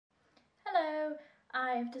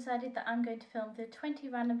I've decided that I'm going to film the 20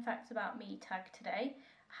 random facts about me tag today.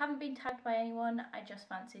 I haven't been tagged by anyone, I just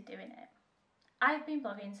fancied doing it. I've been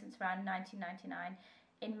blogging since around 1999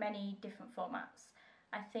 in many different formats.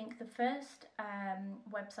 I think the first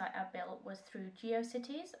website I built was through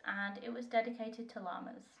GeoCities and it was dedicated to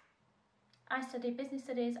llamas. I studied business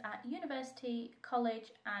studies at university,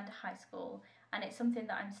 college and high school, and it's something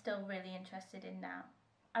that I'm still really interested in now.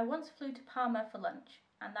 I once flew to Parma for lunch,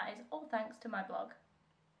 and that is all thanks to my blog.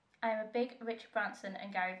 I am a big Richard Branson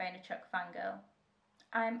and Gary Vaynerchuk fangirl.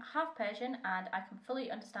 I'm half Persian and I can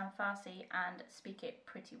fully understand Farsi and speak it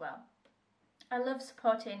pretty well. I love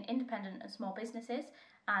supporting independent and small businesses,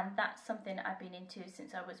 and that's something I've been into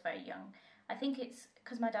since I was very young. I think it's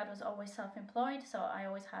because my dad was always self-employed, so I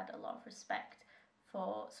always had a lot of respect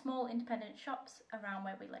for small independent shops around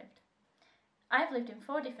where we lived. I've lived in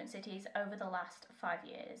 4 different cities over the last 5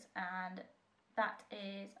 years, and that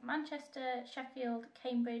is Manchester, Sheffield,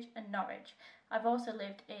 Cambridge and Norwich. I've also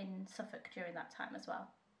lived in Suffolk during that time as well.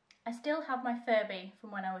 I still have my Furby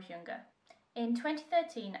from when I was younger. In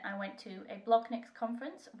 2013 I went to a Blogniks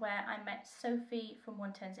conference where I met Sophie from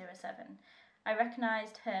 1107. I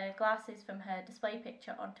recognised her glasses from her display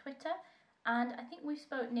picture on Twitter, and I think we've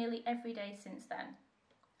spoke nearly every day since then.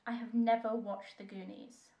 I have never watched The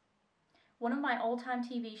Goonies. One of my all-time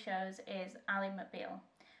TV shows is Ally McBeal.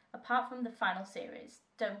 Apart from the final series,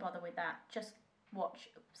 don't bother with that, just watch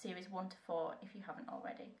series 1 to 4 if you haven't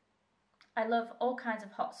already. I love all kinds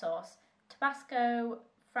of hot sauce, Tabasco,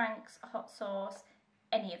 Frank's hot sauce,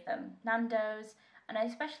 any of them, Nando's, and I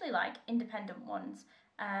especially like independent ones.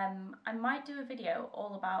 I might do a video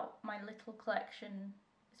all about my little collection.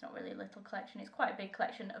 It's not really a little collection, it's quite a big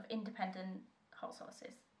collection of independent hot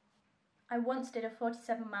sauces. I once did a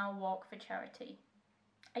 47-mile walk for charity.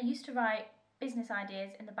 I used to write business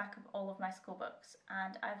ideas in the back of all of my school books,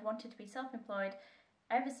 and I've wanted to be self-employed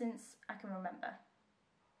ever since I can remember.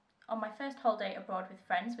 On my first holiday abroad with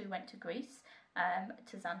friends, we went to Greece,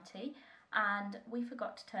 to Zante, and we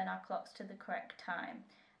forgot to turn our clocks to the correct time.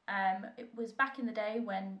 It was back in the day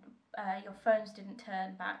when your phones didn't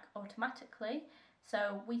turn back automatically,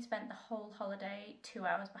 so we spent the whole holiday 2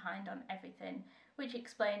 hours behind on everything, which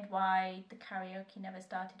explained why the karaoke never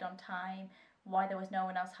started on time, why there was no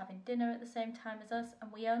one else having dinner at the same time as us,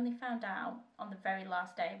 and we only found out on the very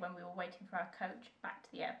last day when we were waiting for our coach back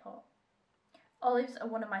to the airport. Olives are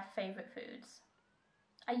one of my favourite foods.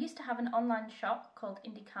 I used to have an online shop called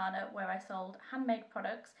Indicana where I sold handmade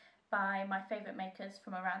products by my favourite makers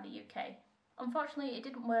from around the UK. Unfortunately it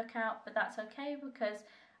didn't work out, but that's okay because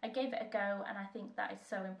I gave it a go, and I think that is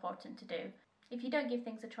so important to do. If you don't give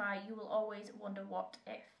things a try, you will always wonder what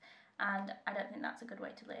if. And I don't think that's a good way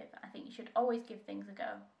to live. I think you should always give things a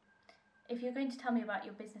go. If you're going to tell me about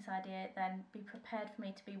your business idea, then be prepared for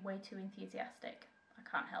me to be way too enthusiastic. I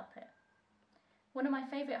can't help it. One of my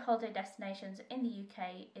favourite holiday destinations in the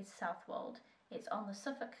UK is Southwold. It's on the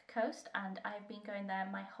Suffolk coast and I've been going there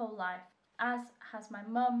my whole life, as has my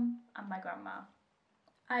mum and my grandma.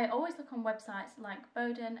 I always look on websites like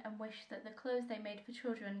Boden and wish that the clothes they made for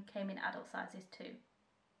children came in adult sizes too.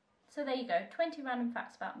 So there you go, 20 random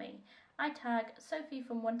facts about me. I tag Sophie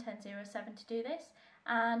from 1107 to do this,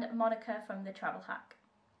 and Monica from The Travel Hack.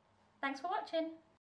 Thanks for watching!